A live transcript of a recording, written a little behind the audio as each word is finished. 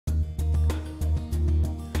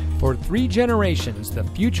For 3 generations, the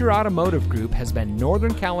Future Automotive Group has been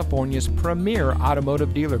Northern California's premier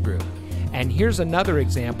automotive dealer group. And here's another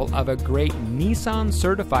example of a great Nissan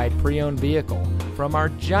certified pre-owned vehicle from our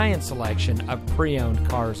giant selection of pre-owned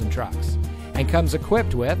cars and trucks. And comes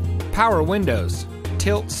equipped with power windows,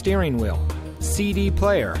 tilt steering wheel, CD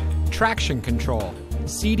player, traction control,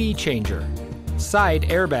 CD changer, side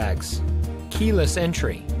airbags, keyless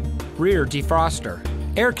entry, rear defroster,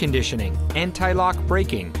 air conditioning, anti-lock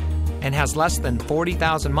braking, and has less than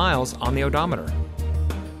 40,000 miles on the odometer.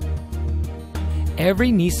 Every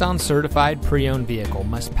Nissan certified pre-owned vehicle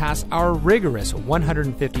must pass our rigorous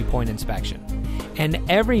 150-point inspection. And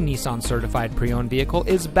every Nissan certified pre-owned vehicle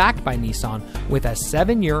is backed by Nissan with a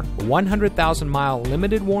 7-year, 100,000-mile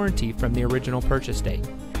limited warranty from the original purchase date.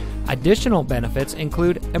 Additional benefits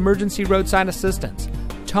include emergency roadside assistance,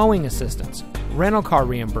 towing assistance, rental car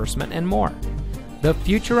reimbursement, and more. The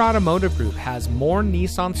Future Automotive Group has more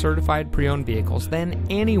Nissan certified pre-owned vehicles than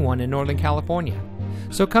anyone in Northern California.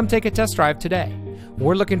 So come take a test drive today.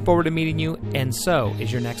 We're looking forward to meeting you, and so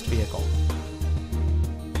is your next vehicle.